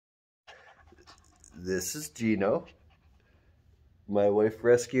This is Gino. My wife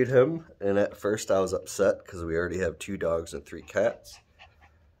rescued him, and at first I was upset because we already have 2 dogs and 3 cats.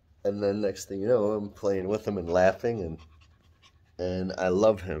 And then next thing you know, I'm playing with him and laughing, and I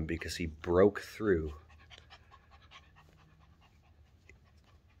love him because he broke through.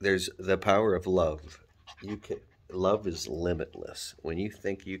 There's the power of love. Love is limitless. When you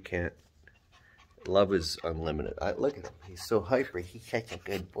think you can't, love is unlimited. Look at him. He's so hyper. He's such a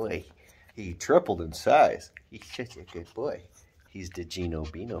good boy. He tripled in size. He's such a good boy. He's the Gino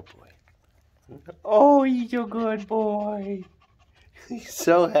Bino boy. Oh, he's a good boy. He's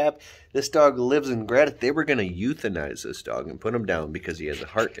so happy. This dog lives in gratitude. They were going to euthanize this dog and put him down because he has a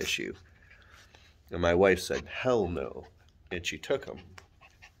heart issue. And my wife said, hell no. And she took him.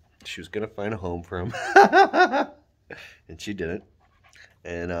 She was going to find a home for him. And she didn't.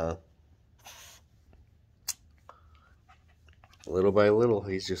 And little by little,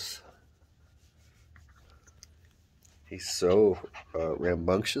 he's so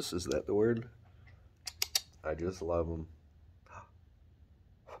rambunctious. Is that the word? I just love him.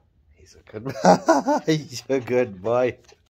 He's a good boy.